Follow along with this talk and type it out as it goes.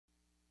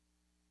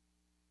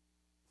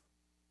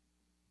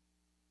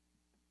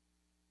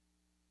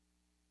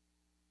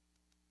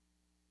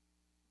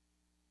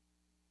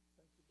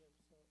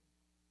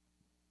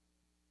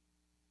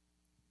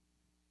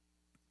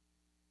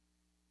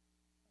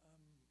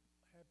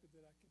happy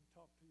that I can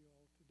talk to you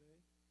all today.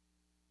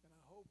 And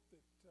I hope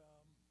that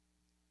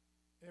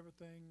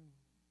everything,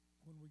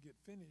 when we get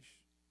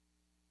finished,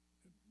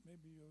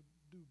 maybe you'll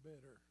do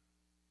better.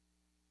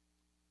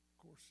 Of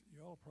course,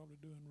 y'all are probably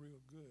doing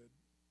real good.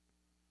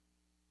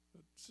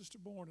 But Sister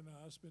Bourn and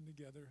I have been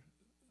together,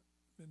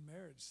 been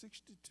married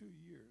 62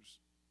 years.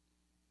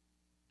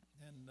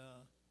 And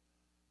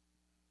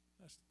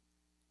that's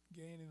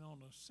gaining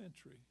on a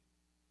century.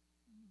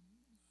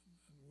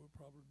 And we'll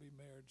probably be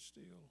married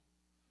still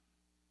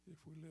if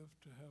we live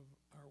to have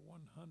our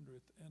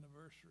 100th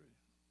anniversary.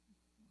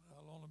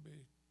 I'll only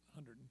be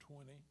 120,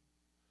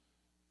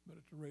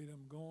 but at the rate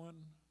I'm going,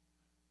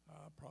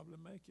 I'll probably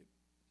make it,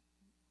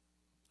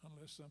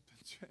 unless something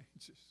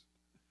changes.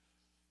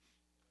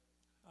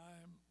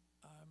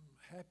 I'm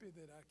happy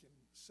that I can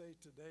say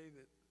today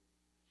that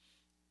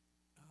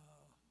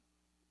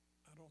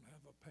I don't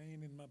have a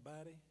pain in my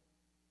body.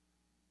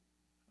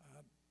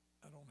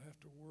 I don't have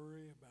to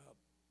worry about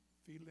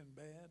feeling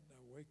bad. I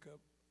wake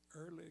up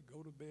early,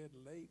 go to bed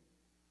late,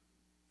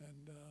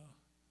 and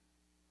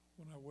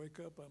when I wake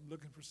up, I'm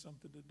looking for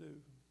something to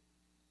do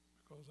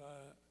because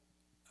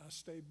I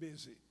stay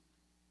busy.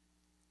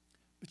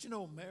 But you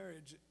know,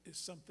 marriage is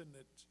something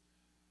that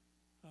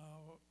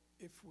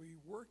if we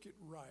work it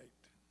right,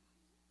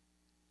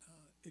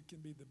 it can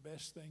be the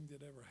best thing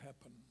that ever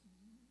happened.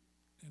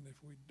 And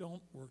if we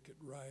don't work it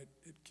right,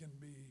 it can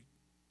be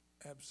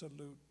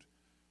absolute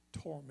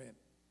torment.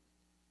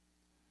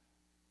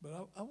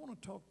 But I want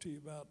to talk to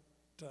you about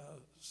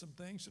some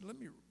things. So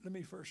let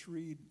me first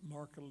read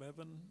Mark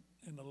 11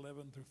 and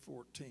 11 through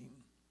 14.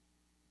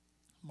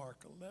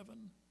 Mark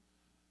 11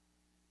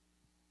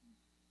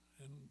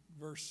 and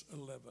verse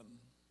 11.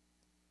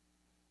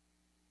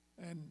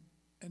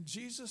 And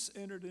Jesus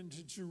entered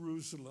into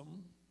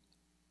Jerusalem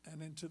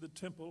and into the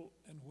temple,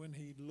 and when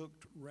he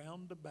looked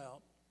round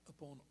about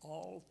upon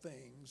all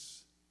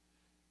things,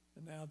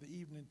 and now the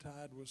evening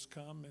tide was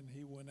come, and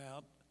he went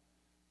out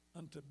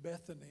unto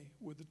Bethany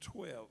with the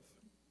 12.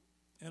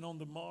 And on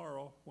the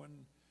morrow,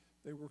 when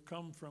they were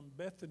come from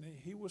Bethany,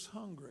 he was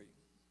hungry.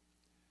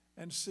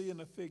 And seeing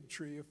a fig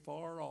tree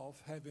afar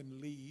off, having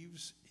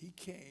leaves, he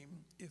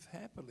came, if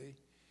happily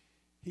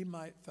he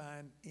might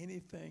find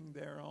anything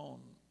thereon.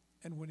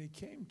 And when he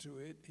came to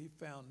it, he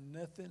found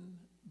nothing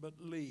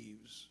but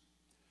leaves,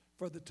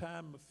 for the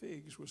time of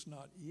figs was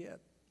not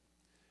yet.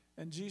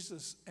 And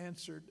Jesus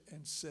answered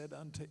and said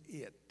unto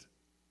it,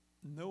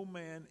 No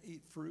man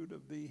eat fruit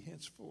of thee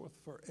henceforth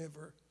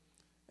forever.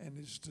 And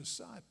his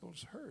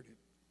disciples heard it.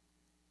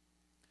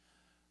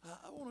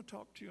 I want to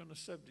talk to you on the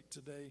subject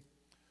today.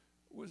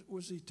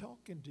 Was he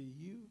talking to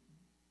you?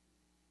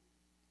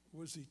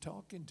 Was he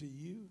talking to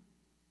you?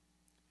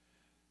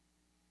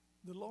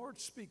 The Lord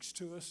speaks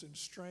to us in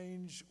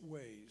strange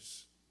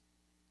ways.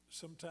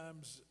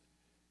 Sometimes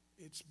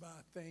it's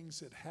by things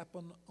that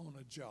happen on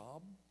a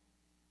job.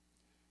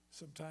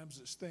 Sometimes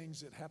it's things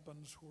that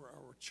happens where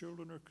our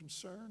children are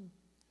concerned.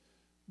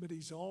 But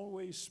he's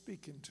always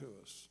speaking to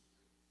us.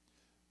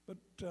 But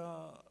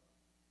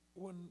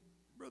when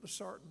Brother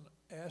Sarton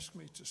asked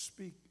me to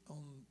speak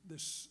on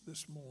this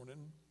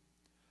morning,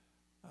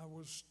 I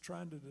was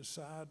trying to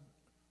decide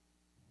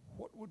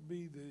what would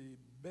be the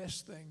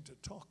best thing to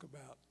talk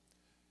about.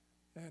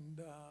 And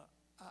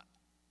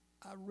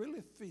I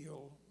really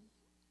feel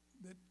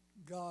that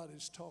God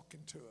is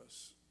talking to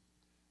us.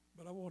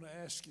 But I want to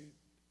ask you,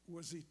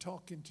 was he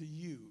talking to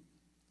you?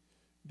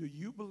 Do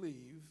you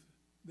believe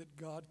that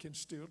God can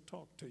still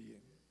talk to you?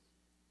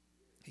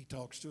 He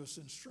talks to us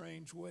in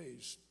strange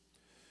ways.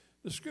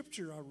 The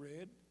scripture I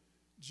read,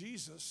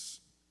 Jesus,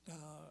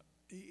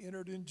 he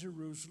entered in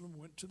Jerusalem,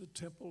 went to the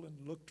temple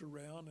and looked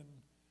around and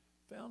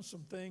found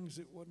some things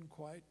that wasn't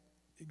quite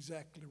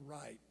exactly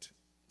right.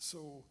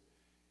 So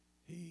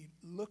he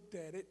looked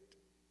at it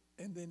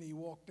and then he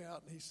walked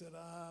out and he said,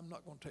 I'm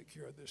not going to take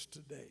care of this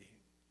today,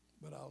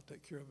 but I'll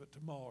take care of it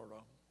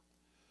tomorrow.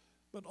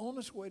 But on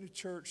his way to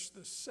church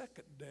the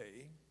second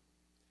day,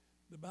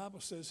 the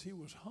Bible says he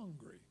was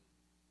hungry.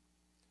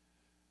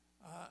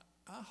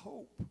 I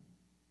hope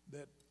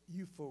that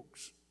you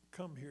folks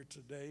come here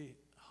today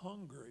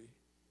hungry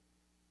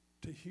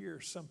to hear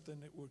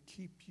something that will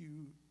keep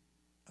you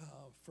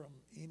from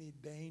any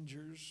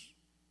dangers,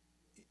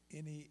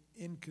 any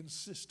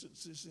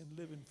inconsistencies in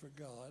living for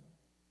God.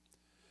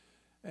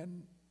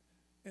 And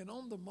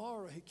on the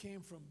morrow he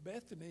came from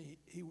Bethany,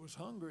 he was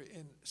hungry,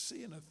 and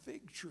seeing a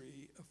fig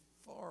tree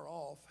afar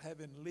off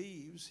having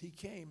leaves, he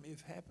came,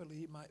 if happily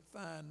he might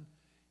find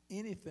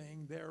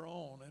anything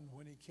thereon. And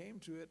when he came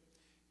to it,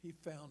 he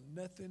found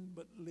nothing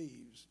but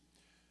leaves.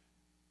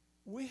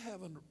 We have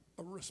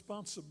a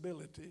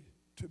responsibility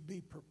to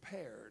be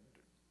prepared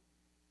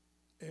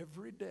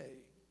every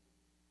day.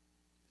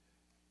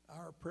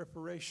 Our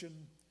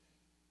preparation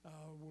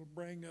will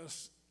bring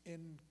us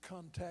in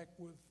contact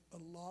with a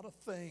lot of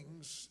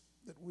things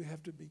that we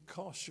have to be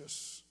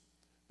cautious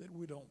that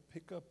we don't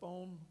pick up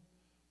on,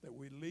 that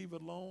we leave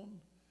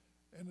alone.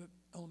 And that,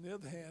 on the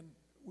other hand,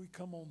 we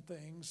come on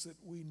things that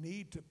we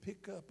need to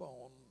pick up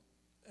on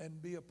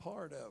and be a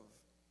part of.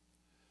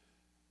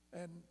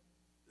 And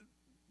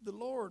the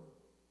Lord,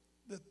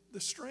 the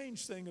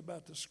strange thing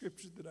about the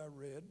scripture that I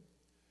read,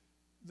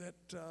 that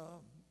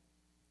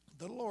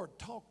the Lord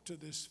talked to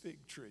this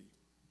fig tree.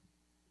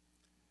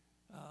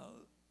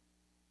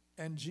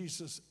 And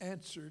Jesus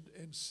answered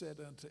and said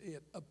unto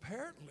it.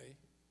 Apparently,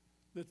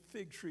 the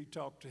fig tree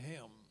talked to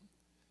him.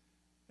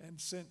 And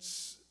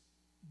since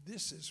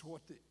this is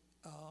what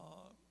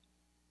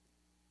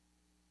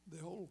the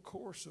whole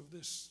course of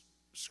this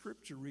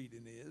scripture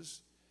reading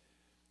is,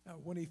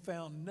 when he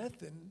found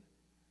nothing,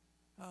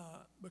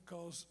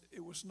 because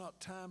it was not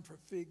time for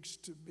figs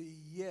to be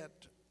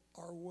yet,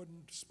 or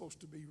wasn't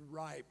supposed to be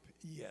ripe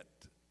yet.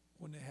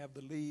 When they have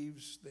the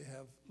leaves, they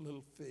have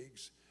little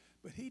figs.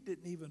 But he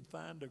didn't even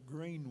find a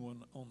green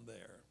one on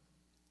there.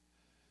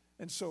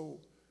 And so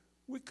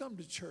we come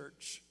to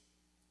church,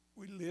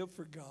 we live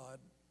for God,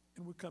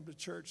 and we come to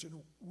church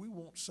and we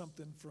want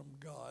something from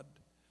God.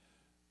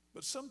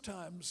 But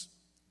sometimes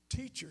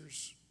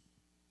teachers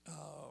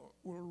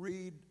will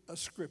read a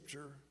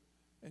scripture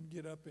and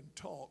get up and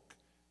talk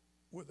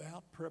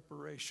without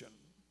preparation.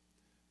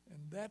 And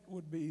that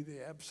would be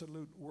the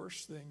absolute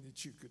worst thing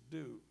that you could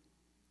do.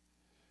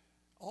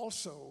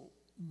 Also,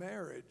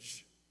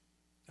 marriage,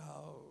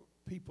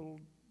 people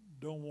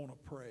don't want to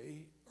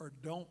pray or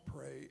don't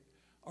pray,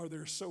 or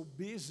they're so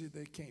busy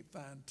they can't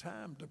find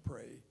time to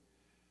pray.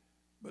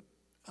 But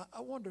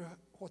I wonder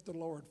what the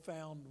Lord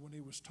found when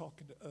he was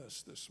talking to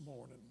us this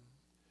morning.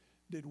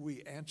 Did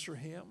we answer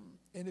him?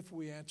 And if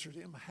we answered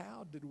him,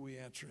 how did we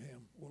answer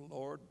him? Well,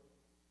 Lord,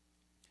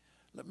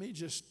 let me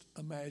just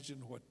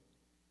imagine what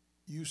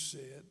you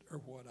said or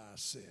what I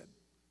said.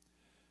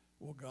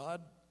 Well,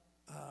 God,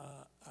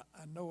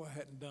 I know I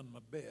hadn't done my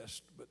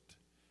best, but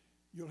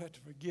you'll have to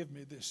forgive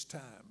me this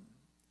time.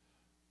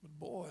 But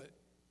boy,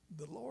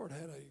 the Lord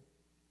had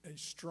a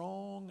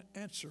strong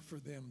answer for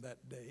them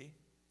that day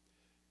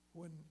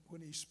when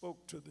he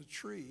spoke to the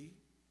tree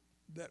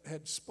that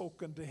had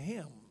spoken to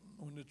him.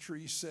 When the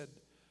tree said,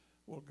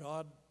 well,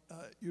 God,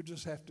 you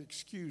just have to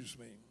excuse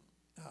me.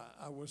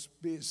 I was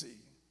busy.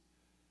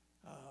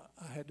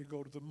 I had to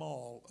go to the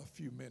mall a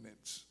few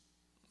minutes.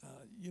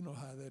 You know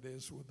how that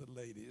is with the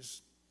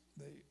ladies.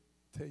 They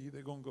tell you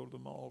they're going to go to the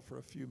mall for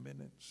a few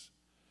minutes.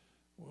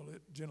 Well,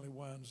 it generally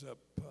winds up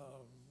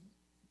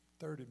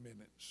 30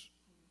 minutes,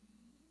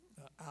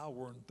 an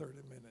hour and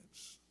 30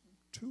 minutes,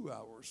 2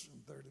 hours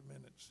and 30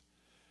 minutes.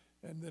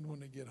 And then when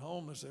they get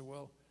home, they say,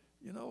 well,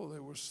 you know,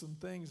 there were some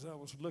things I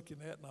was looking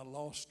at and I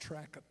lost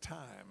track of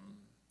time.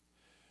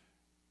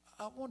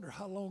 I wonder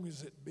how long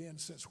has it been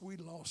since we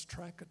lost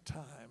track of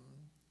time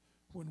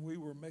when we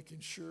were making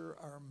sure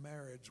our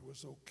marriage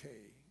was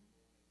okay.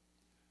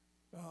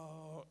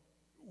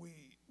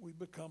 We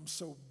become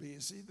so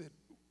busy that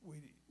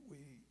we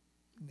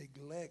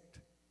neglect.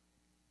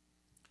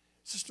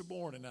 Sister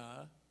Bourn and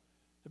I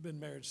have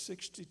been married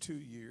 62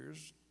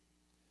 years,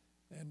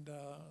 and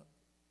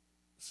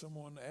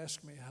someone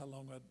asked me how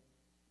long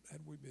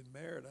had we been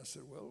married. I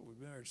said, well, we've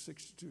been married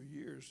 62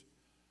 years.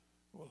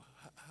 Well,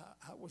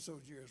 how was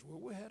those years? Well,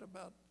 we had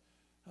about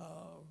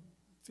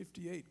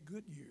 58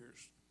 good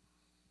years.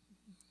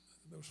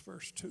 Those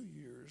first 2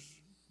 years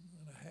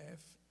and a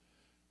half,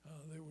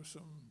 there were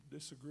some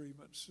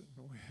disagreements,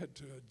 and we had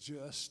to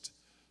adjust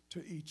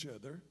to each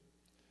other.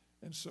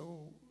 And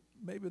so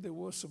maybe there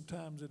was some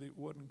times that it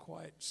wasn't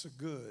quite so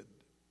good.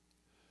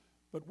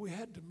 But we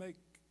had to make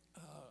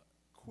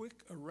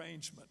quick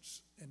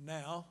arrangements. And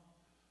now,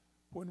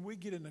 when we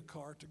get in the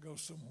car to go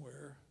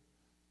somewhere,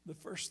 the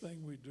first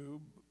thing we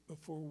do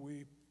before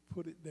we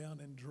put it down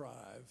and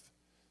drive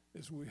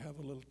is we have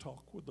a little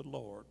talk with the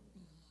Lord.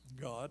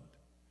 God,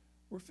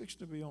 we're fixing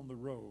to be on the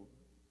road.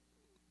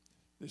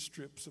 This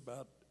trip's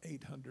about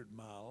 800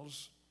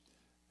 miles.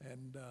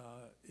 And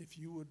if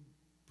you would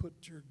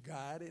put your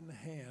guiding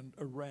hand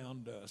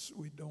around us,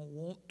 we don't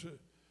want to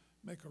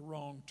make a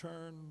wrong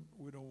turn.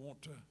 We don't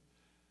want to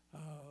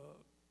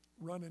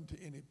run into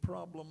any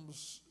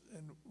problems.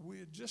 And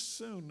we'd just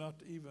soon not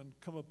to even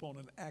come upon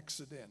an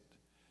accident.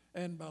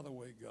 And by the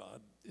way,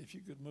 God, if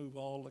you could move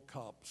all the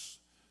cops,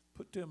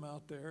 put them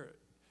out there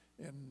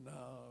in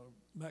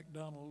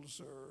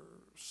McDonald's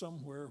or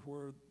somewhere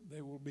where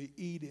they will be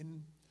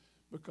eating,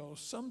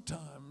 because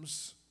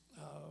sometimes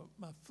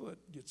my foot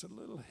gets a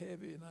little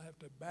heavy and I have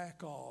to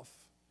back off.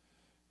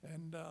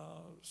 And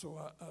so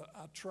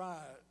I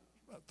try.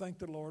 I thank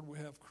the Lord we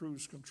have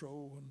cruise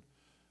control, and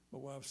my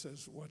wife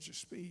says, watch your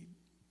speed.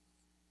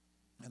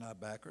 And I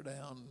back her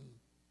down and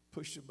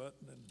push the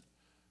button and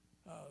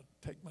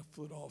take my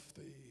foot off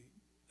the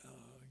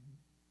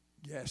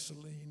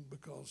gasoline,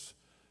 because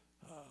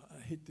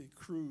I hit the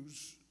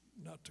cruise,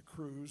 not to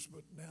cruise,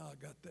 but now I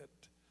got that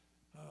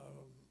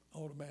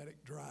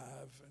automatic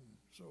drive, and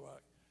so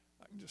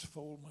I can just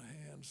fold my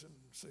hands and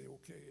say,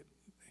 okay,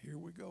 here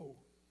we go.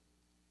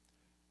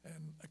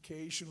 And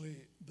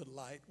occasionally the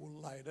light will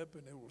light up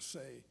and it will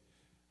say,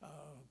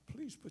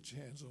 please put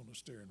your hands on the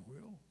steering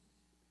wheel.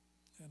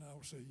 And I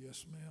will say,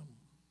 yes, ma'am.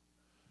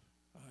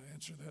 I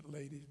answer that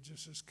lady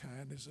just as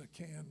kind as I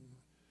can,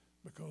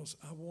 because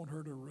I want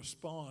her to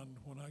respond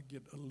when I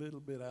get a little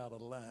bit out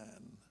of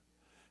line.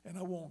 And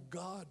I want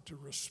God to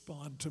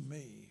respond to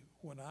me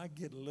when I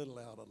get a little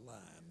out of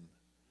line.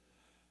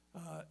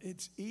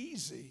 It's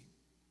easy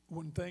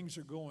when things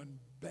are going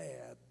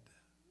bad,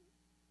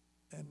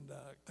 and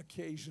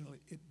occasionally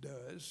it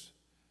does,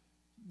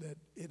 that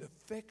it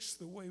affects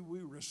the way we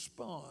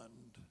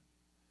respond.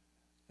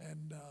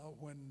 And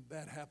when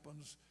that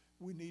happens,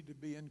 we need to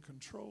be in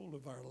control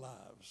of our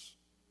lives,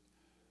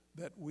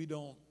 that we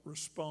don't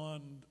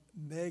respond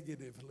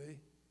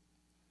negatively.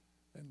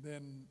 And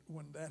then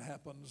when that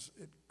happens,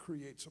 it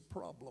creates a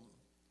problem.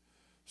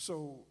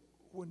 So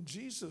when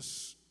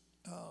Jesus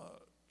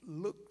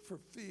looked for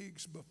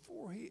figs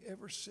before he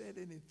ever said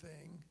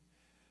anything,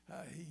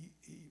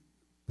 he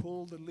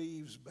pulled the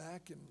leaves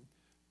back. And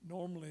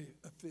normally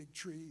a fig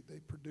tree, they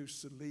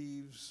produce the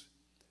leaves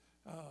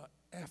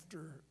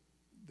after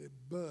the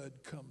bud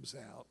comes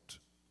out.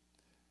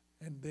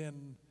 And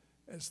then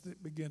as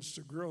it begins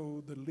to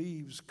grow, the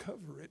leaves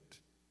cover it.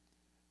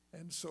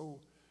 And so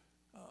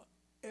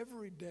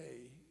every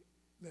day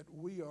that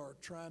we are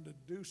trying to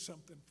do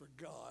something for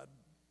God,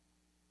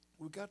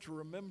 we've got to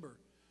remember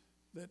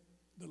that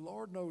the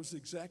Lord knows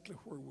exactly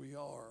where we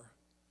are.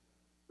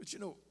 But you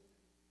know,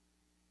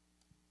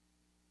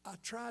 I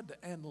tried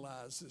to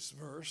analyze this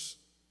verse,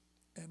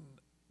 and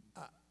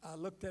I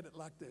looked at it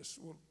like this.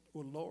 Well,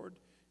 Lord,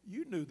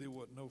 you knew there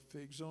wasn't no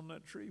figs on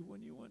that tree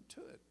when you went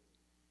to it.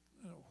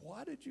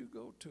 Why did you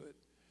go to it?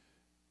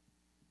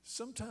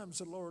 Sometimes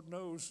the Lord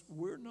knows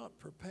we're not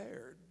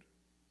prepared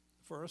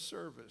for a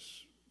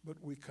service, but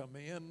we come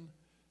in,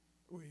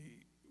 we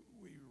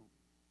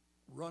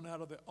run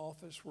out of the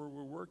office where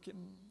we're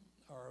working,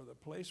 or the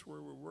place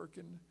where we're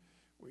working.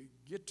 We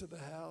get to the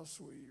house,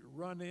 we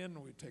run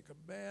in, we take a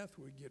bath,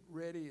 we get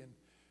ready, and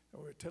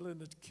we're telling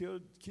the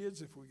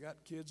kids, if we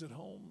got kids at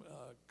home,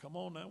 come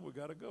on now, we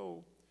got to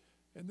go.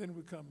 And then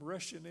we come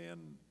rushing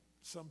in,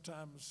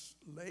 sometimes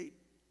late.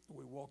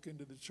 We walk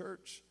into the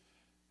church,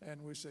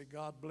 and we say,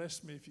 God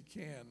bless me if you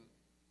can.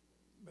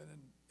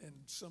 And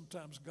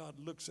sometimes God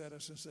looks at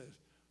us and says,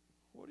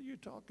 what are you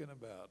talking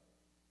about?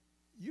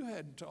 You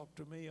hadn't talked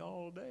to me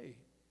all day.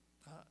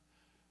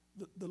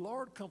 The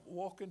Lord come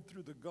walking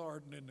through the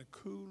garden in the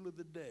cool of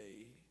the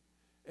day,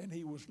 and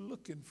he was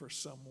looking for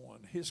someone,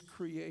 his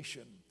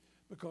creation,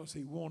 because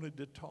he wanted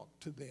to talk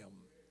to them.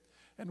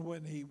 And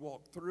when he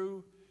walked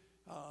through,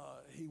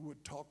 he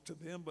would talk to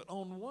them. But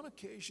on one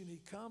occasion,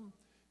 he come,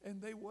 and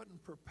they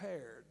wasn't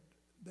prepared.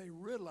 They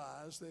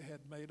realized they had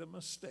made a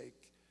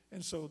mistake.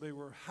 And so they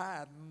were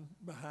hiding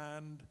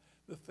behind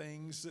the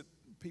things that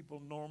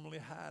people normally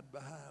hide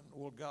behind.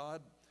 Well,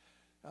 God,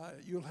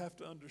 you'll have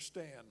to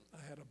understand,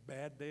 I had a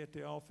bad day at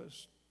the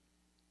office.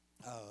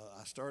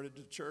 I started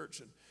the church,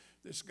 and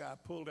this guy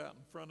pulled out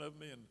in front of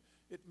me, and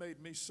it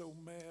made me so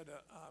mad.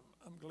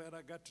 I'm glad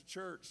I got to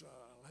church.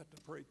 I'll have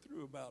to pray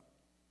through about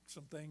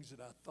some things that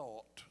I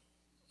thought.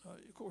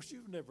 Of course,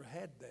 you've never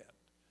had that.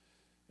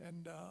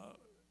 And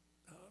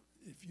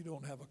if you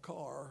don't have a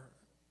car,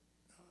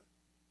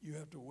 you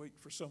have to wait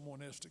for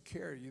someone else to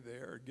carry you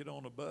there, or get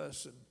on a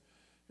bus,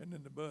 and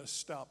then the bus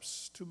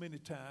stops too many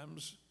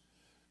times.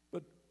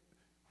 But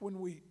when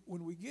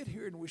we get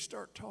here and we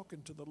start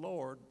talking to the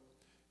Lord,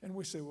 and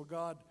we say, well,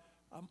 God,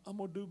 I'm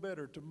going to do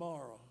better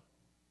tomorrow.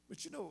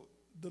 But you know,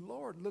 the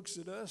Lord looks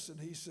at us and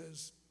he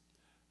says,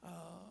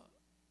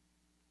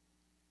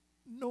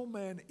 no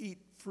man eat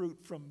fruit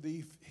from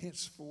thee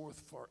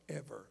henceforth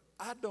forever.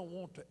 I don't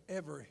want to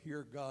ever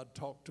hear God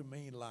talk to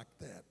me like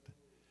that.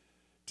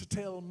 To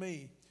tell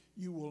me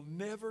you will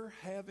never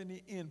have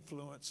any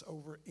influence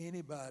over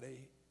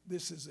anybody.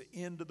 This is the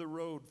end of the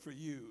road for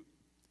you.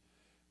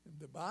 And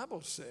the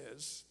Bible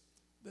says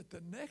that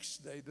the next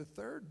day, the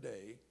third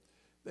day,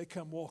 they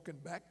come walking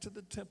back to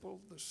the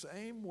temple the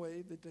same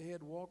way that they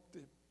had walked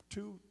the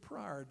 2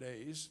 prior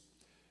days.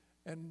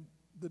 And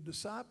the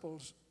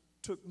disciples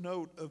took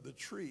note of the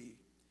tree.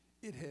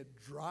 It had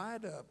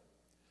dried up,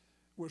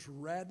 was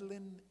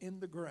rattling in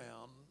the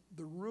ground.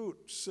 The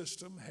root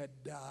system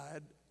had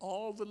died.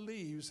 All the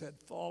leaves had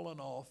fallen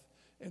off,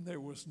 and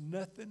there was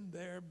nothing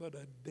there but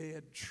a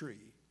dead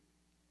tree.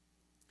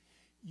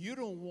 You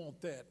don't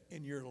want that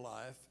in your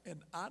life,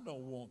 and I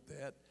don't want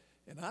that.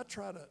 And I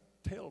try to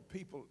tell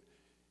people,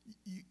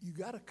 you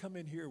got to come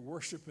in here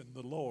worshiping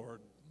the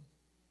Lord.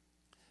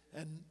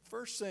 And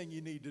first thing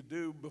you need to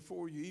do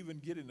before you even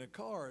get in the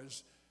car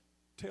is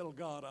tell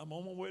God, I'm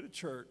on my way to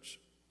church.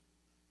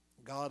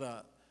 God,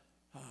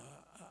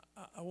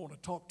 I want to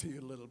talk to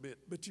you a little bit.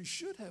 But you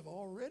should have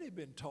already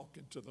been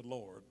talking to the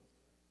Lord.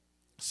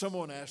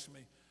 Someone asked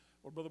me,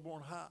 well, Brother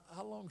Bourn,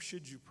 how long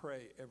should you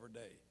pray every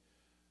day?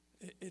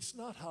 It's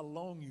not how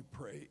long you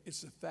pray.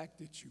 It's the fact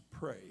that you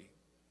pray.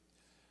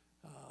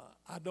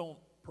 I don't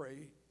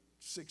pray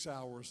 6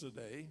 hours a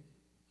day.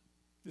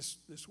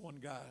 This one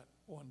guy,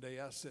 one day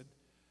I said,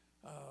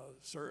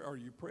 sir, are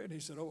you praying? He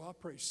said, oh, I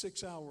pray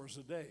 6 hours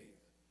a day.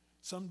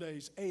 Some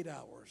days 8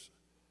 hours.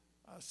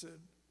 I said,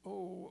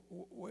 oh,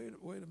 wait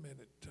a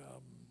minute.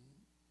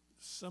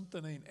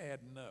 Something ain't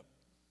adding up.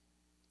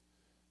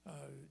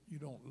 You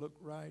don't look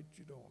right.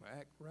 You don't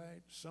act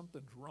right.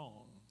 Something's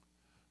wrong.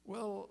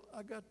 Well,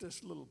 I got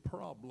this little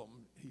problem,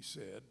 he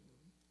said,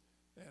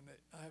 and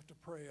I have to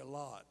pray a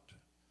lot.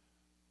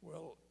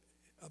 Well,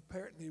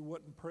 apparently he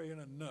wasn't praying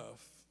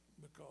enough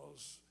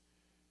because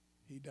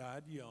he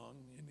died young,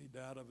 and he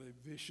died of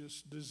a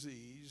vicious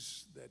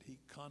disease that he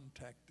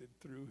contacted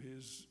through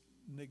his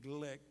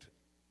neglect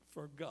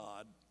for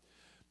God.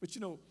 But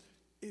you know,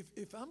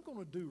 if I'm going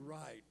to do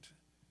right,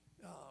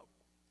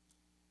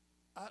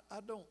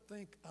 I don't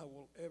think I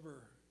will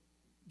ever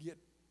get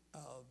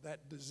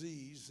that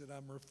disease that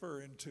I'm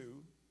referring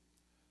to,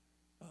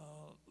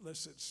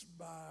 unless it's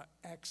by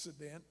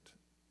accident.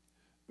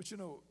 But you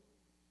know,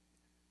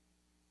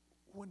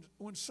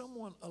 when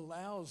someone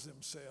allows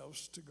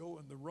themselves to go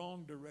in the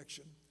wrong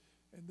direction,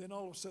 and then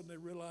all of a sudden they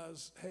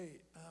realize, hey,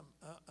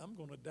 I'm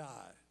going to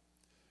die,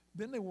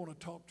 then they want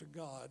to talk to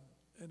God,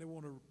 and they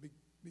want to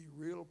be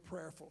real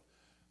prayerful.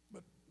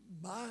 But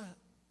my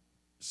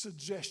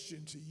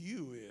suggestion to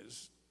you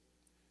is,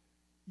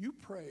 you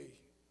pray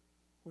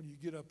when you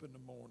get up in the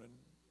morning,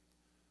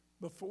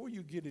 before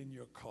you get in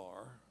your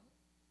car,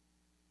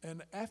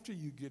 and after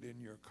you get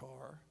in your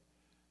car,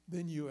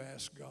 then you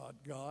ask God,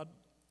 God,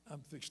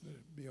 I'm fixing to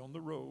be on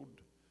the road,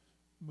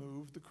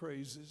 move the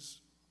crazes,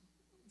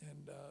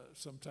 and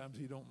sometimes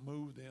he don't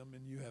move them,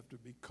 and you have to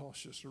be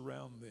cautious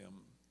around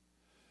them.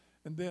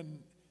 And then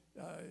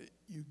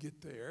you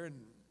get there, and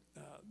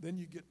then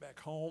you get back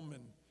home,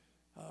 and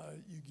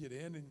you get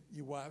in, and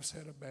your wife's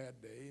had a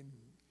bad day, and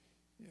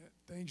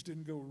things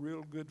didn't go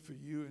real good for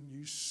you, and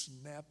you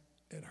snap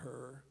at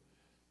her.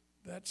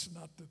 That's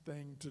not the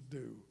thing to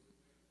do.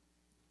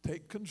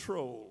 Take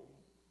control.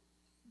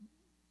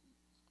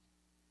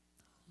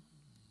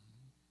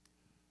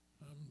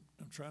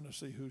 I'm trying to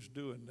see who's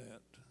doing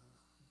that.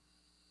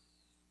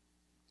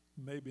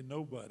 Maybe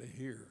nobody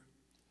here.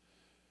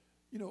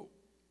 You know,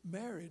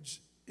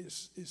 marriage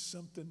is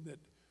something that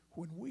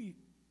when we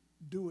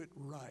do it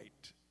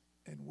right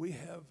and we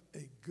have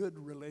a good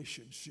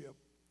relationship,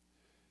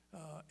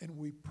 and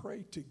we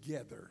pray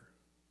together,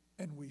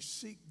 and we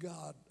seek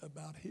God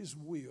about his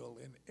will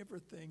in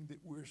everything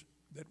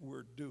that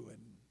we're doing,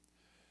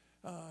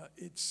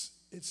 it's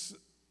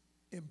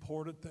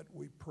important that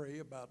we pray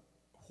about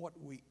what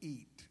we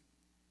eat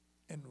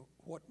and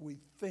what we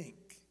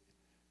think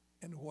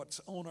and what's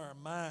on our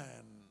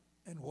mind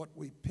and what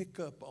we pick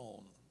up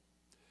on.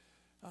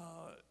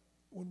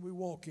 When we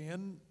walk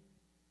in,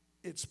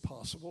 it's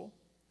possible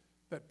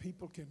that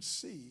people can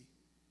see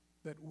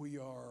that we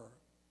are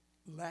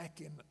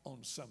lacking on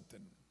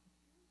something.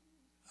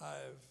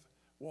 I've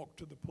walked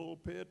to the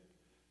pulpit,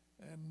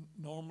 and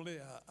normally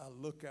I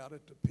look out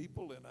at the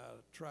people and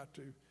I try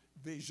to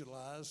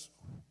visualize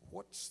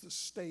what's the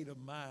state of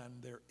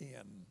mind they're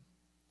in.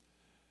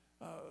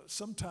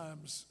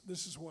 Sometimes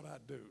this is what I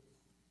do.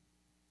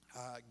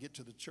 I get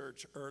to the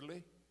church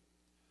early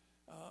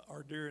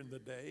or during the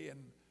day,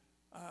 and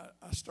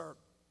I start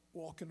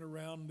walking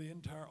around the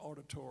entire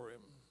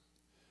auditorium.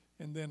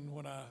 And then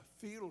when I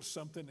feel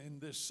something in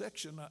this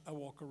section, I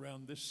walk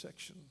around this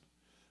section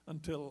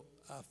until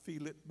I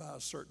feel it by a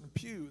certain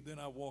pew. Then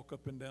I walk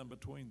up and down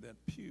between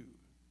that pew.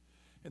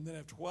 And then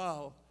after a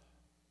while,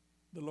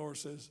 the Lord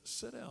says,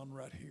 sit down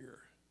right here.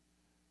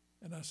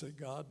 And I say,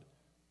 God,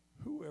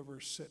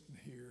 whoever's sitting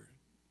here,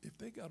 if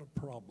they got a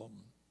problem,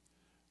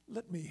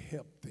 let me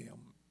help them.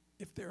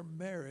 If their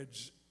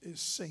marriage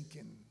is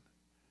sinking,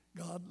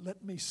 God,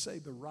 let me say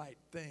the right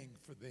thing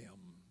for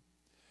them.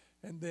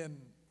 And then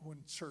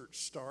when church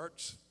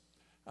starts,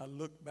 I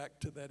look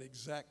back to that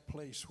exact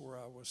place where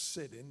I was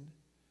sitting,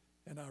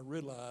 and I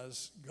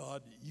realize,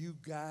 God, you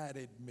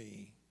guided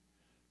me,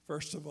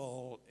 first of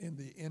all, in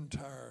the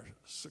entire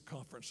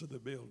circumference of the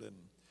building.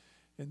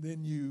 And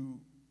then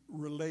you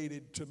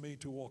related to me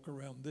to walk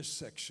around this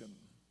section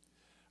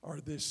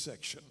or this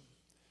section.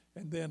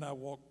 And then I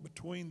walk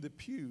between the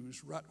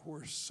pews right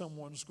where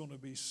someone's going to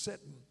be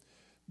sitting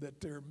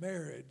that their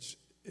marriage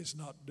is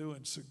not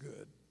doing so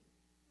good.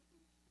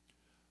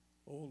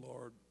 Oh,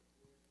 Lord.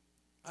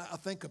 I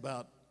think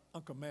about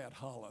Uncle Matt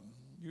Holland.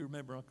 You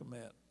remember Uncle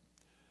Matt?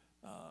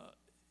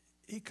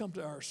 He come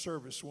to our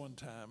service one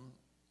time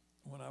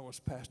when I was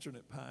pastoring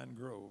at Pine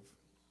Grove.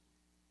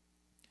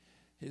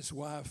 His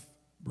wife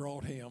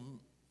brought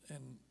him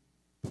and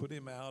put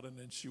him out, and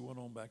then she went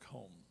on back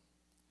home.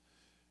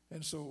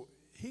 And so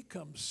he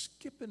comes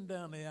skipping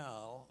down the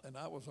aisle, and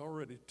I was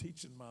already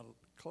teaching my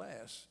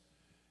class,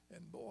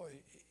 and boy,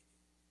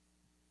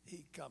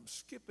 he comes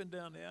skipping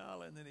down the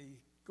aisle, and then he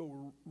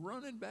go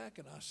running back,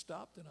 and I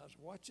stopped, and I was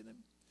watching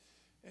him,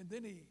 and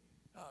then he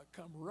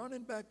come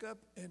running back up,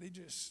 and he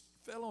just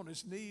fell on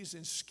his knees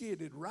and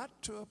skidded right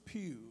to a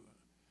pew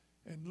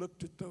and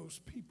looked at those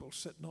people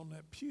sitting on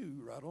that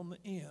pew right on the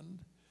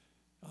end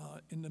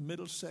in the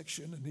middle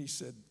section, and he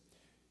said,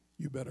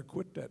 you better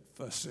quit that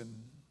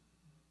fussing.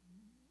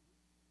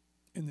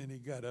 And then he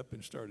got up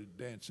and started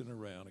dancing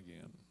around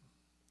again.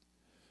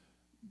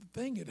 The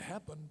thing had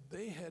happened,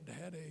 they had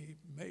had a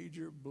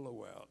major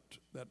blowout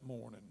that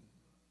morning.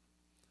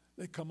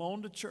 They come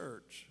on to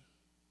church,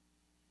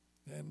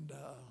 and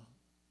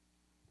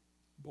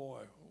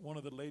boy, one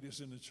of the ladies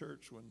in the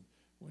church,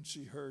 when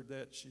she heard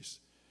that,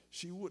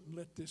 she wouldn't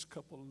let this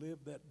couple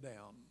live that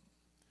down.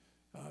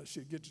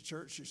 She'd get to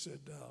church, she said,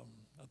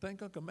 I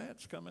think Uncle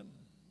Matt's coming.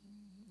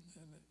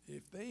 And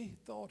if they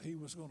thought he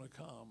was going to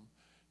come,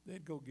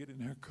 they'd go get in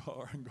their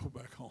car and go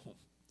back home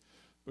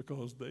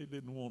because they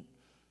didn't want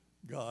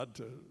God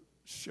to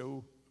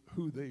show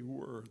who they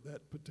were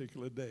that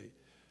particular day.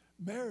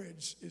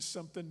 Marriage is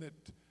something that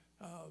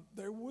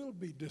there will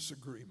be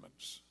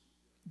disagreements.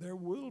 There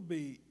will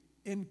be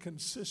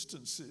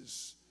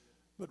inconsistencies,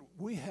 but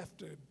we have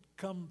to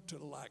come to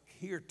like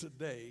here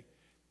today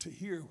to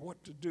hear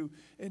what to do.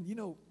 And you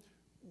know,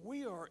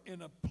 we are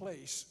in a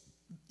place,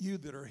 you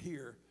that are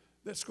here,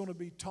 that's going to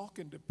be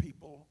talking to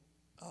people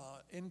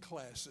in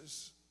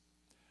classes,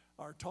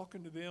 or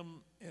talking to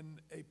them in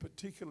a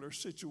particular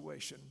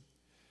situation.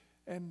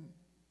 And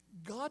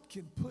God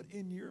can put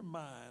in your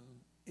mind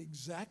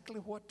exactly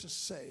what to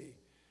say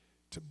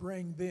to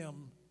bring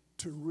them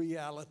to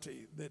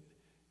reality that,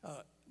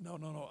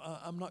 no,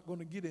 I'm not going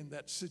to get in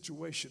that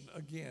situation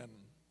again.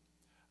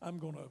 I'm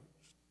going to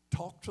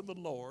talk to the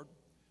Lord,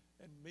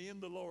 and me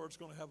and the Lord's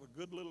going to have a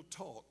good little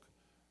talk.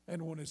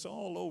 And when it's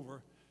all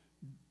over,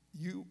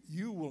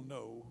 you will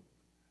know.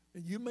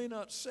 And you may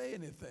not say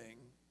anything.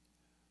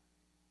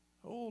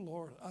 Oh,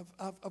 Lord,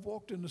 I've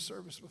walked in the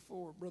service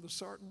before, Brother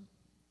Sarton,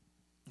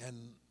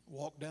 and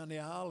walked down the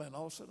aisle, and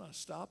all of a sudden I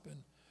stop,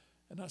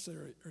 and I say,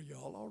 are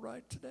y'all all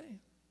right today?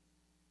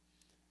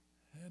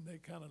 And they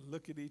kind of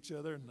look at each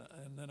other,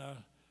 and then I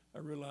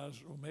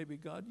realized, well, maybe,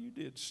 God, you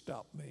did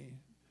stop me.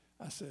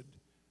 I said,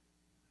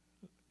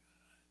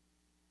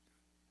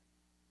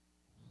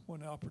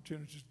 when the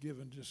opportunity is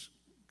given, just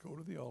go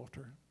to the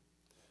altar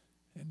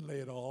and lay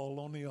it all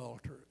on the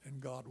altar,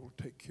 and God will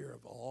take care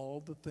of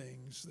all the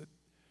things that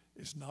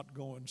is not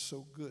going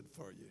so good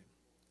for you.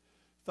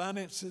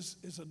 Finances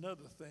is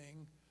another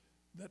thing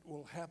that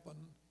will happen.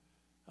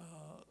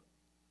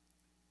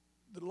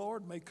 The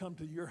Lord may come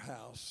to your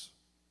house,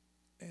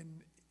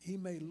 and he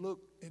may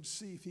look and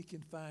see if he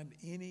can find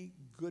any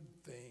good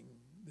thing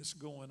that's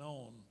going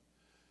on.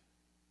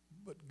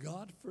 But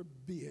God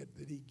forbid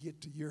that he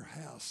get to your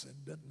house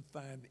and doesn't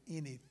find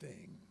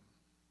anything.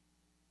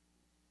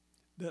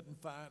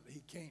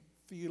 He can't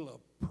feel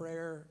a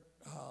prayer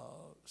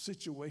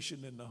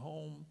situation in the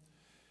home,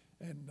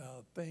 and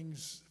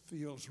things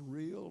feels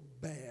real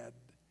bad.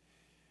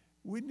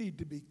 We need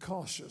to be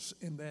cautious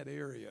in that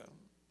area,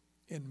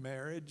 in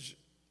marriage,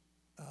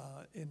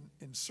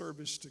 in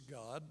service to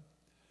God,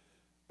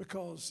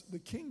 because the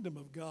kingdom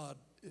of God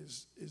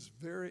is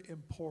very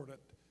important.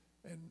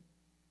 And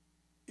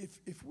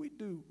if we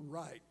do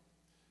right,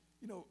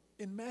 you know,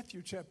 in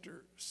Matthew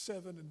chapter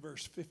 7 and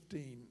verse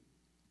 15,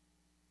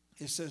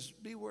 it says,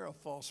 beware of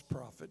false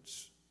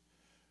prophets,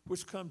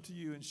 which come to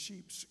you in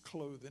sheep's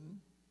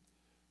clothing,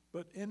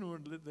 but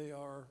inwardly they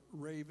are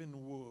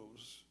raven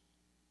wolves.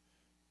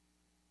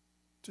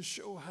 You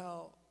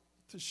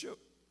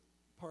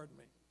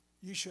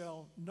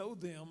shall know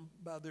them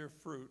by their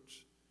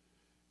fruits.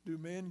 Do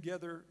men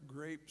gather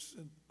grapes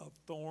of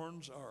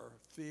thorns or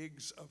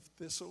figs of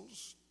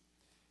thistles?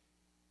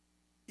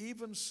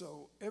 Even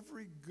so,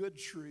 every good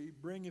tree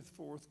bringeth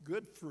forth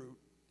good fruit,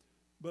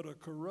 but a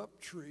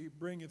corrupt tree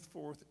bringeth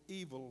forth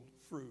evil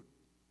fruit.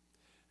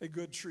 A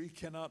good tree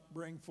cannot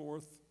bring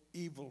forth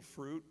evil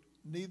fruit,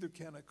 neither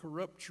can a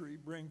corrupt tree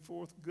bring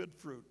forth good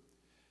fruit.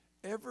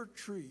 Every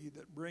tree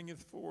that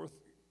bringeth forth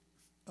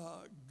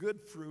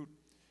good fruit,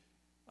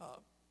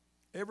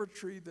 every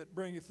tree that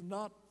bringeth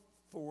not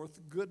forth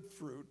good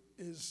fruit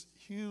is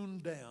hewn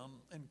down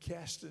and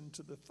cast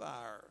into the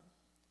fire.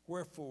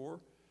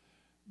 Wherefore,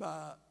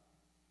 by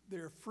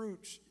their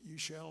fruits you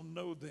shall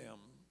know them.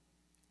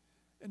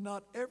 And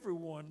not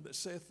everyone that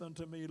saith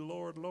unto me,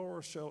 Lord,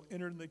 Lord, shall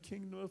enter in the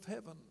kingdom of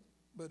heaven,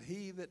 but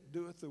he that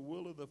doeth the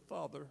will of the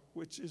Father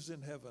which is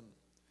in heaven.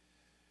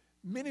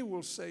 Many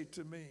will say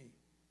to me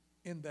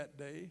in that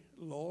day,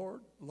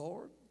 Lord,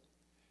 Lord,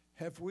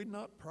 have we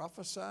not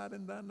prophesied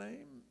in thy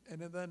name?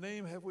 And in thy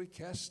name have we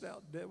cast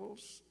out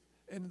devils?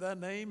 In thy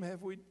name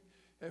have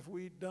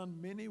we done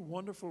many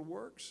wonderful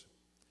works?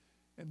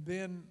 And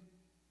then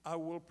I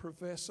will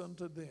profess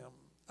unto them,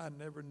 I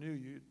never knew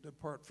you.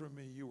 Depart from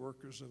me, you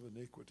workers of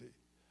iniquity.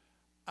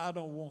 I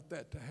don't want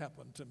that to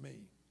happen to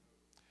me.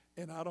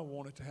 And I don't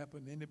want it to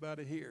happen to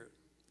anybody here.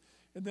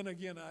 And then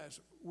again, I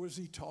asked, was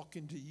he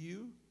talking to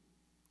you?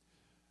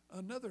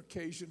 Another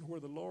occasion where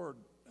the Lord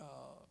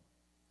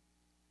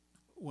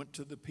went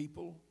to the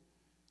people,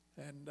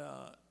 and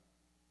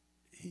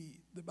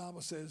the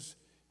Bible says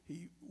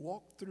he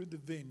walked through the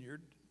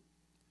vineyard,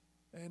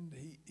 and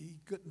he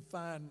couldn't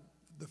find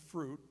the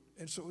fruit.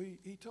 And so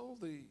he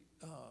told the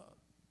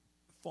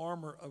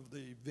farmer of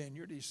the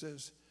vineyard, he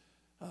says,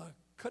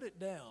 cut it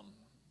down.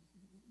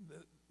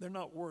 They're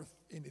not worth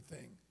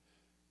anything.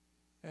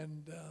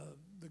 And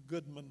the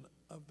goodman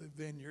of the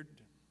vineyard,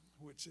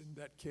 which in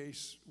that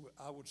case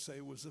I would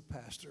say was a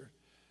pastor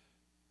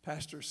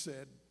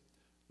said,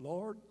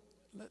 Lord,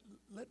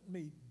 let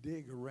me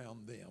dig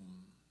around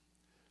them.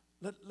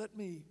 Let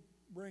me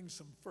bring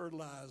some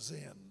fertilizer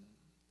in.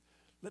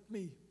 Let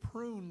me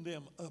prune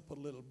them up a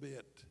little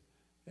bit.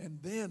 And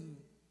then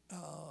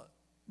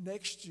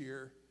next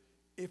year,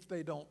 if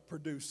they don't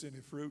produce any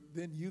fruit,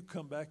 then you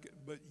come back,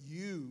 but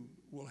you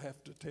will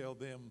have to tell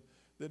them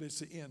that it's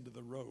the end of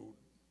the road,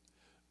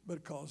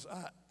 because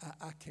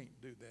I can't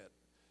do that.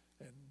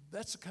 And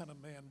that's the kind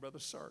of man Brother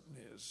Sarton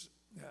is.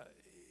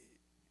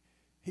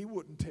 He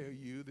wouldn't tell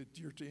you that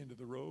you're at the end of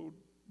the road,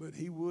 but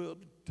he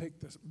would take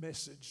the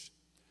message,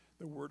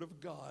 the Word of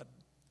God,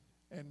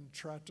 and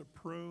try to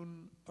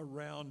prune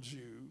around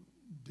you,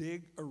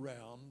 dig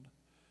around,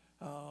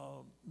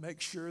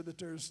 make sure that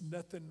there's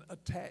nothing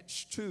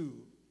attached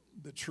to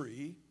the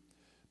tree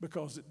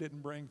because it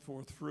didn't bring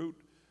forth fruit.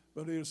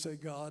 But he'll say,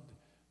 God,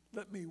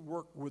 let me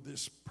work with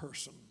this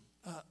person.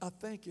 I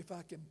think if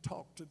I can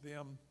talk to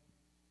them,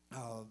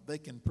 they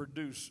can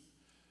produce,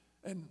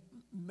 and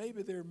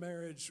maybe their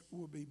marriage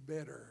will be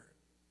better.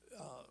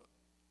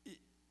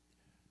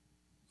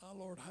 Oh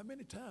Lord, how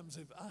many times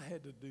have I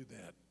had to do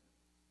that?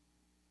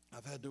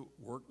 I've had to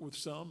work with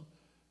some,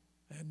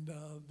 and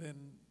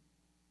then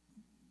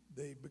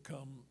they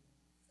become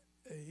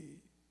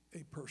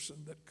a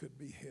person that could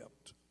be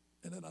helped.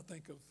 And then I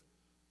think of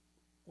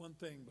one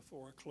thing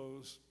before I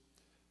close.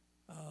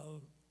 I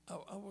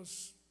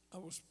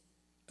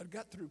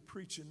got through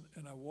preaching,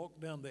 and I walked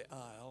down the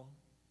aisle,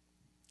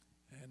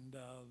 and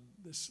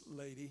this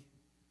lady,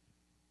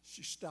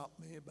 she stopped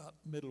me about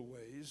middle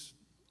ways,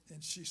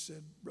 and she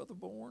said, Brother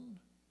Bourn,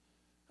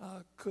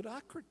 could I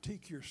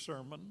critique your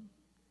sermon?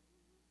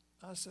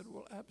 I said,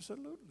 well,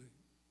 absolutely.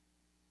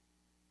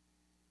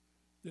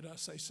 Did I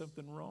say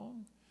something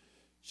wrong?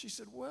 She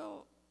said,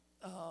 well,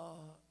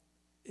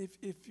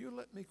 if you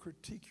let me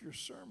critique your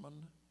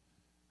sermon,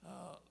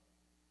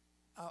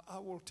 I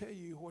will tell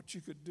you what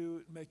you could do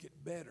to make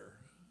it better.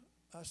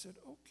 I said,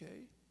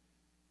 okay.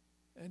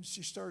 And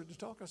she started to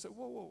talk. I said,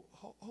 whoa,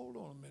 hold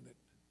on a minute.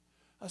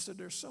 I said,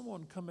 there's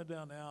someone coming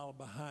down the aisle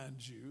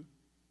behind you.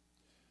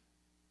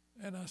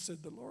 And I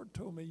said, the Lord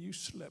told me you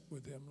slept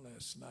with him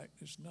last night.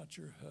 It's not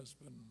your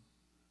husband.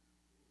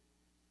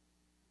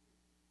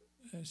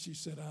 And she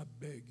said, I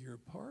beg your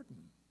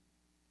pardon.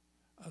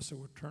 I said,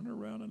 well, turn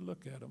around and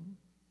look at him,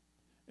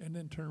 and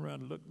then turn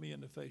around and look me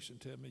in the face and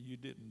tell me you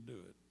didn't do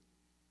it.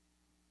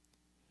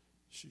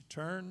 She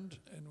turned,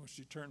 and when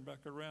she turned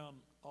back around,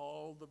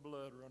 all the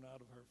blood ran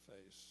out of her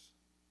face.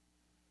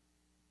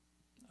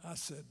 I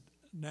said,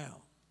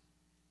 now,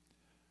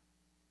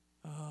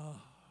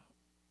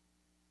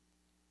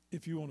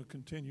 if you want to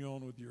continue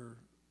on with your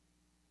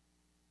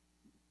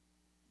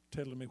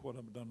telling me what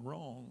I've done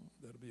wrong,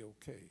 that'll be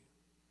okay.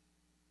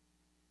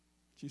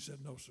 She said,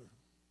 no, sir.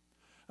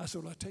 I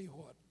said, well, I tell you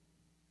what.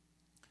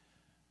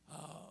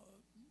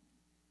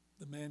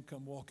 The man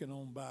come walking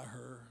on by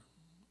her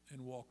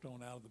and walked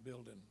on out of the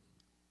building.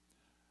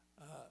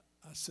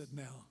 I said,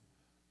 now,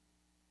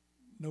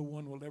 no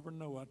one will ever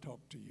know I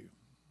talked to you.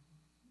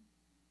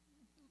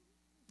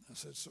 I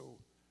said, so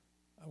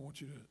I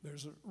want you to,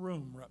 there's a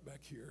room right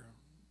back here.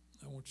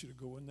 I want you to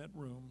go in that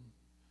room,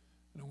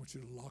 and I want you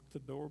to lock the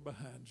door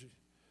behind you,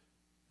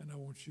 and I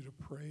want you to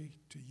pray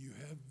till you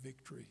have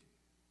victory.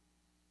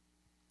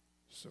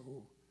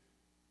 So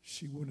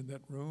she went in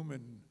that room,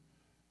 and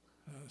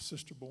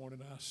Sister Bourn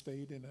and I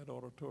stayed in that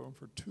auditorium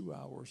for 2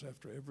 hours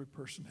after every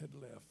person had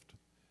left.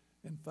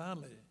 And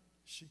finally,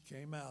 she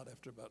came out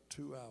after about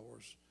 2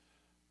 hours.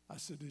 I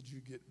said, did you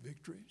get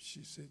victory?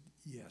 She said,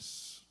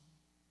 yes.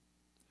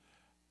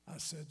 I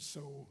said,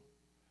 so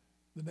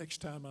the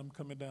next time I'm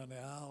coming down the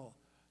aisle,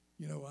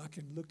 you know, I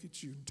can look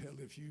at you and tell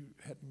if you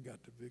hadn't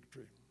got the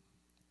victory.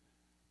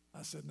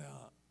 I said,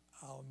 now,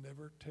 I'll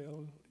never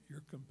tell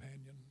your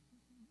companion.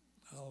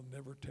 I'll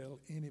never tell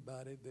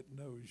anybody that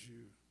knows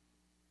you.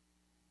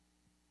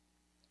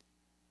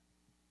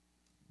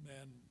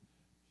 Man,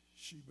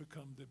 she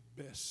become the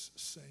best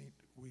saint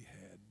we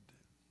had.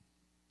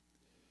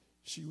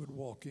 She would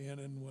walk in,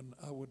 and when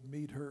I would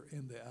meet her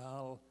in the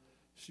aisle,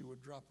 she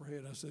would drop her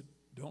head. I said,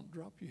 don't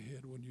drop your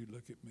head when you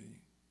look at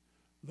me.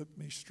 Look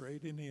me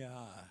straight in the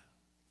eye,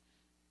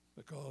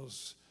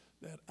 because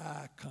that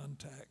eye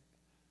contact,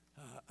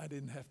 I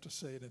didn't have to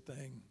say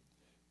anything.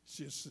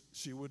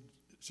 She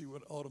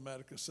would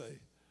automatically say,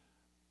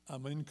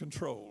 I'm in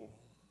control.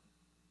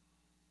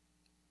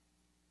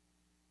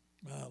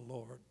 My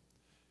Lord,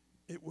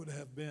 it would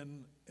have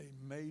been a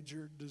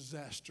major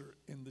disaster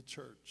in the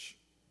church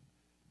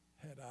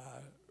had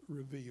I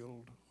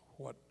revealed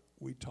what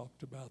we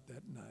talked about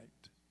that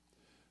night.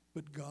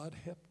 But God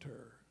helped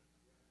her,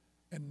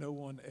 and no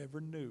one ever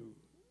knew.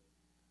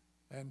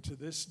 And to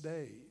this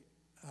day,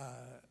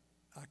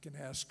 I can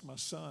ask my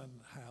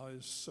son, how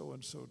is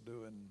so-and-so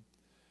doing?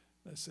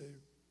 They'll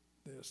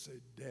say,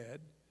 Dad,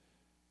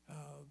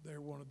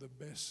 they're one of the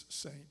best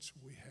saints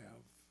we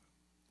have.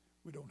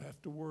 We don't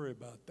have to worry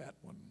about that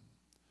one.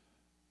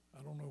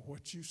 I don't know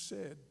what you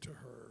said to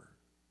her,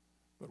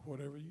 but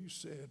whatever you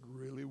said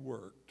really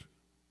worked.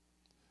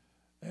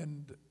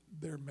 And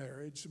their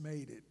marriage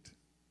made it.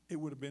 It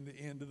would have been the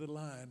end of the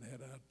line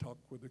had I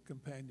talked with a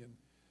companion.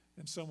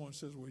 And someone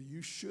says, well,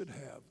 you should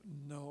have.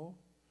 No,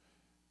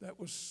 that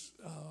was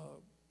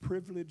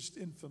privileged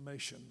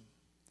information.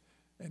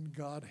 And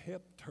God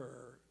helped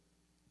her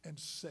and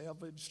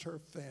salvaged her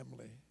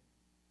family.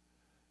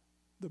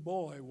 The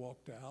boy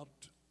walked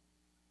out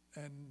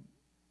and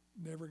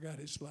never got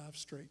his life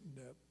straightened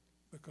up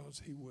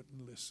because he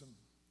wouldn't listen.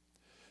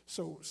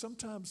 So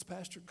sometimes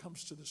pastor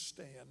comes to the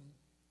stand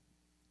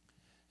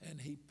and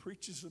he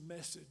preaches a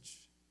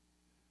message,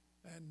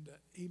 and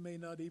he may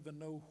not even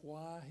know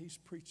why he's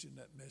preaching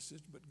that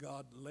message, but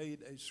God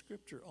laid a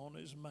scripture on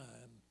his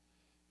mind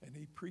and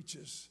he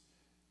preaches,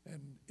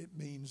 and it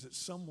means that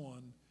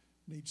someone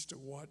needs to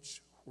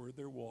watch where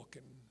they're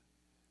walking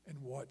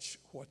and watch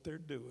what they're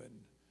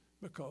doing,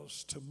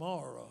 because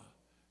tomorrow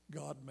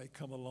God may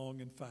come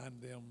along and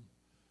find them.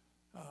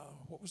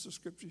 What was the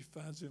scripture? He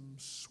finds them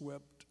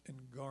swept and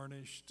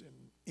garnished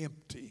and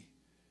empty.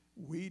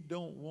 We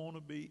don't want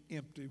to be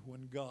empty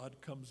when God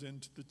comes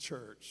into the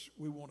church.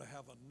 We want to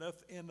have enough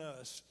in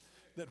us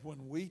that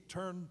when we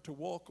turn to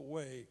walk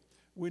away,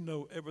 we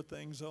know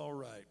everything's all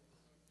right.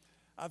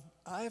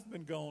 I have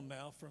been gone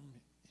now from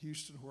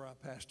Houston, where I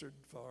pastored,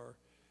 for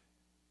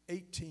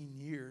 18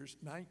 years,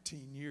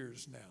 19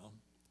 years now.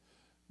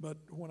 But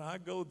when I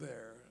go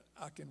there,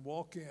 I can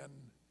walk in,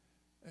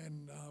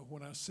 and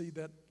when I see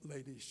that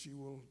lady, she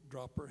will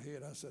drop her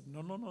head. I said,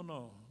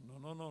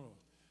 no.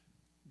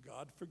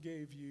 God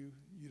forgave you.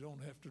 You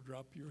don't have to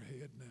drop your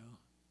head now.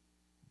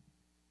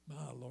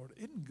 My Lord,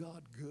 isn't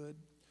God good?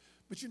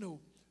 But you know,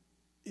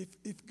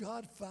 if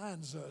God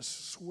finds us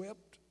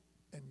swept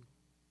and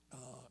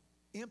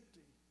empty,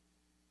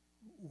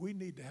 we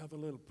need to have a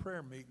little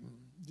prayer meeting,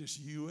 just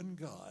you and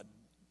God.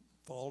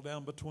 Fall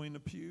down between the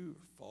pew,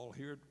 fall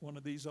here at one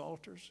of these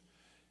altars,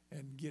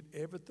 and get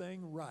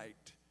everything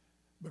right,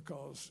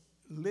 because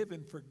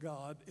living for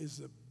God is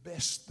the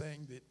best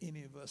thing that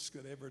any of us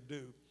could ever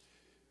do.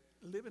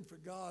 Living for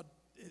God,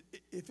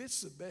 if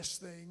it's the best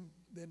thing,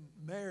 then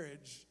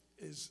marriage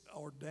is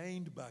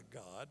ordained by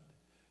God.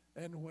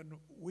 And when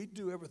we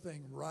do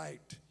everything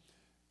right,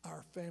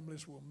 our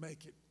families will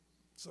make it.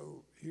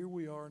 So here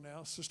we are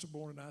now, Sister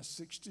Bourn and I,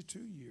 62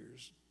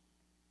 years,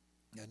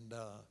 and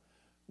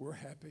we're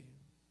happy.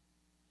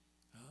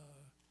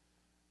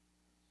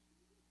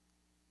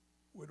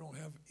 We don't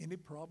have any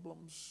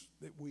problems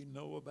that we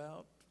know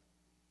about.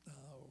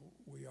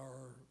 We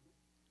are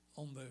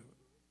on the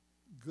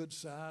good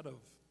side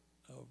of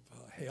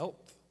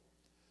health.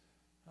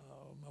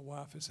 My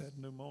wife has had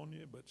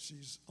pneumonia, but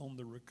she's on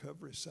the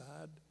recovery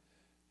side.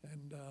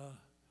 And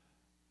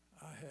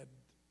I had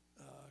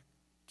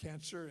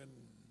cancer, and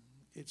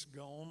it's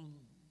gone.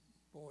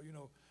 Boy, you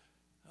know,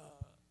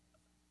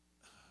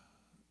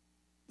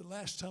 the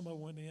last time I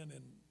went in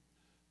and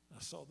I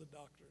saw the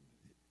doctor,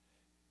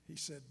 he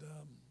said,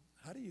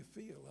 how do you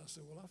feel? I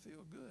said, well, I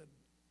feel good.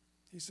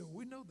 He said,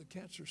 we know the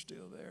cancer's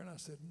still there. And I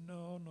said,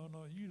 no,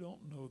 you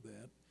don't know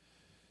that.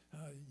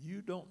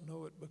 You don't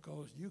know it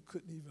because you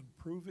couldn't even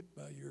prove it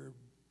by your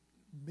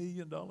 $1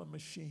 million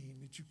machine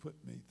that you put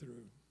me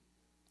through.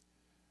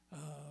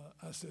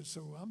 I said,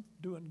 so I'm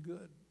doing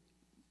good.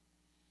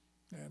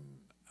 And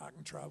I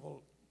can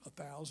travel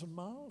 1,000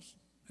 miles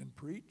and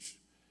preach,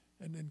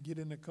 and then get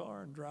in the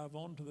car and drive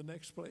on to the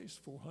next place,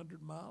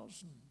 400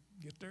 miles, and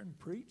get there and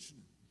preach.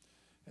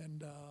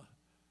 And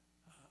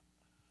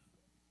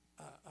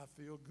I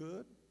feel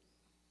good.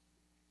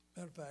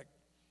 Matter of fact,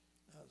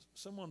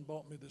 someone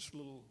bought me this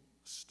little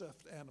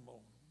stuffed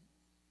animal.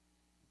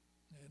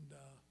 And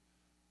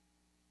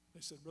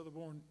they said, Brother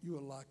Bourn, you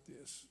will like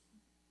this.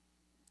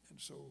 And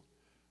so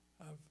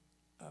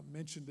I've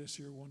mentioned this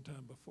here one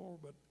time before,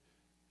 but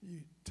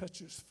you touch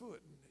his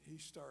foot and he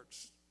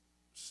starts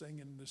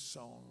singing this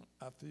song,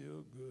 I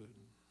feel good.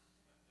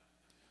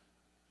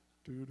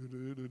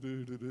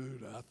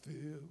 Do-do-do-do-do-do-do, I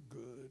feel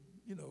good.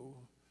 You know,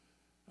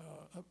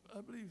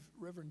 I believe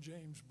Reverend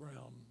James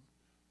Brown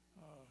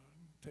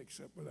takes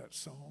up with that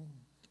song.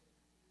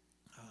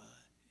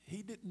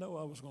 He didn't know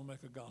I was going to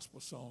make a gospel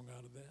song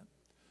out of that.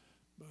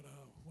 But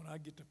when I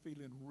get to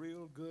feeling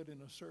real good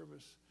in a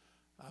service,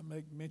 I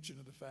make mention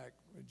of the fact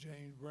that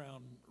James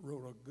Brown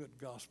wrote a good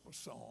gospel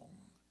song.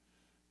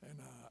 And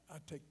I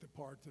take the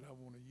part that I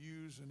want to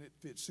use, and it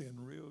fits in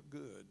real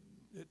good.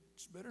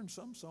 It's better than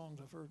some songs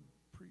I've heard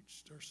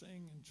preached or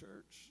sing in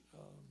church,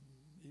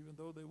 even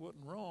though they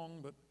wasn't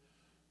wrong, but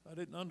I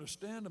didn't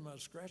understand them. I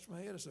scratched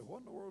my head. I said, what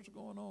in the world's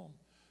going on?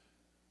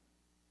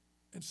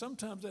 And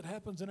sometimes that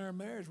happens in our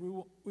marriage.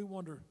 We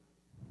wonder,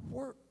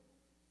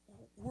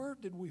 where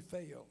did we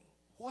fail?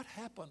 What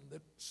happened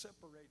that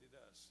separated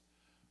us?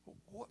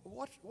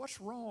 What's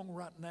wrong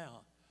right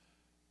now?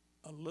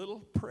 A little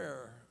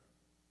prayer.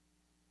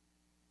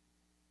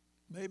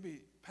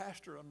 Maybe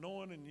pastor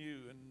anointing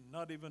you and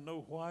not even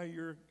know why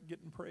you're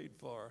getting prayed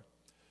for.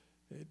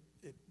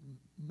 It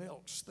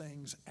melts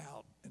things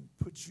out and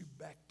puts you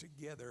back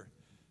together.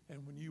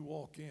 And when you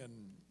walk in,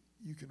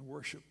 you can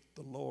worship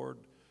the Lord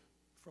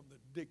from the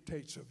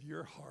dictates of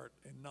your heart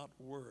and not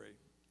worry.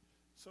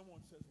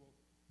 Someone says, well,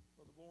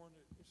 Brother Bourn,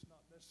 it's not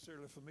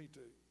necessarily for me to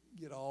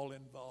get all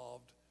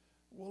involved.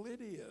 Well,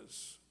 it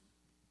is.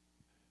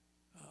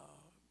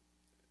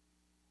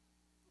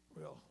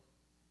 Well,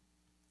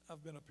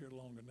 I've been up here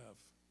long enough.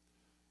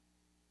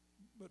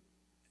 But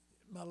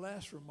my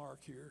last remark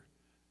here,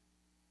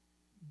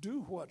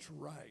 do what's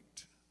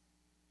right.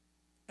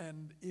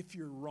 And if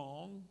you're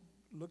wrong,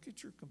 look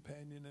at your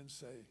companion and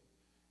say,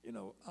 you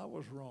know, I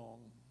was wrong,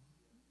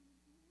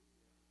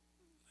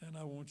 and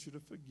I want you to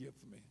forgive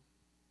me.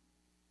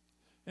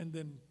 And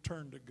then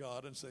turn to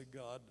God and say,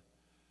 God,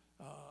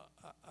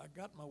 I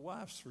got my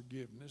wife's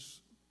forgiveness.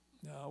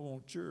 Now I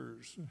want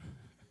yours.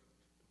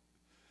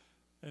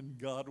 And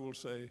God will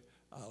say,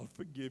 I'll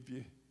forgive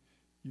you.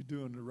 You're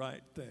doing the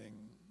right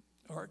thing.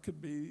 Or it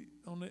could be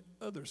on the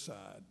other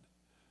side.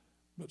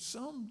 But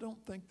some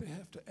don't think they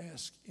have to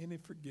ask any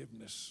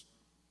forgiveness.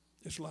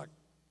 It's like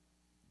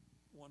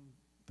one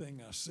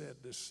thing I said,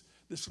 this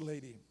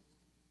lady,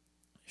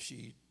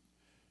 she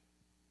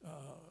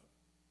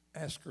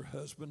asked her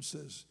husband,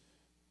 says,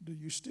 do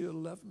you still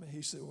love me?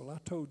 He said, well, I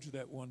told you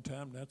that one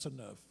time, that's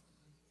enough.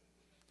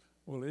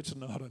 Well, it's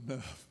not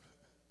enough.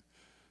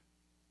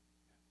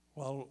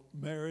 While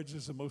marriage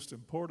is the most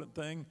important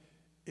thing,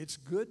 it's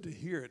good to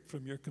hear it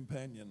from your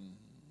companion.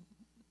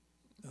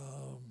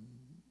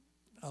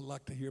 I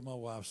like to hear my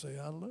wife say,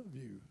 I love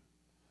you.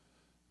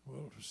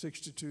 Well, for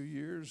 62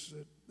 years,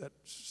 that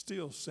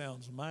still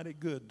sounds mighty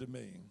good to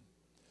me.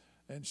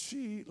 And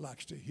she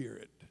likes to hear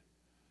it.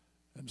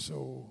 And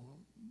so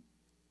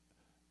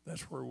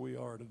that's where we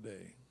are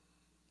today.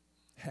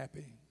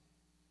 Happy,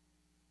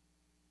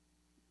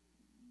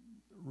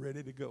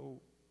 ready to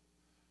go,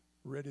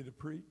 ready to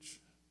preach.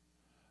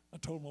 I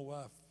told my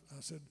wife,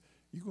 I said,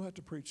 you're going to have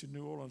to preach in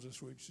New Orleans this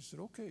week. She said,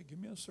 okay, give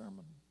me a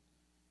sermon.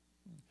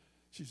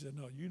 She said,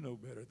 no, you know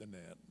better than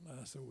that. And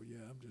I said, well,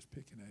 yeah, I'm just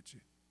picking at you.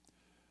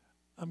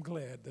 I'm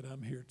glad that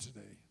I'm here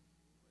today.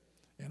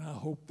 And I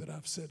hope that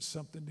I've said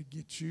something to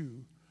get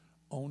you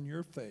on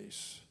your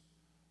face,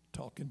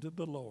 talking to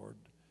the Lord.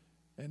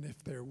 And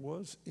if there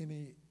was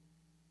any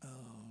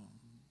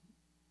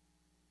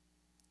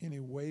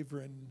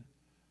wavering,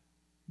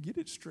 get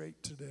it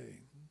straight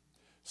today.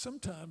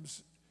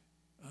 Sometimes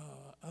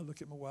I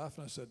look at my wife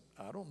and I said,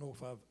 I don't know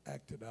if I've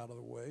acted out of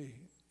the way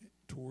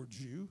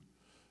towards you,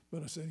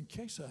 but I said, in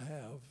case I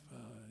have,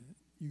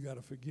 you got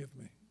to forgive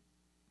me.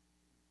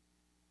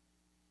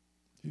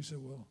 She said,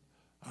 well,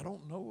 I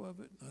don't know of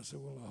it. I said,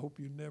 well, I hope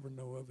you never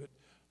know of it,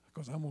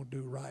 because I'm going to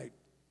do right.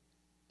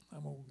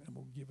 I'm going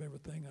to give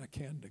everything I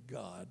can to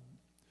God.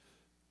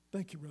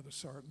 Thank you, Brother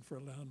Sarton, for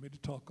allowing me to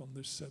talk on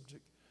this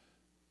subject.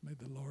 May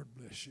the Lord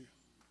bless you.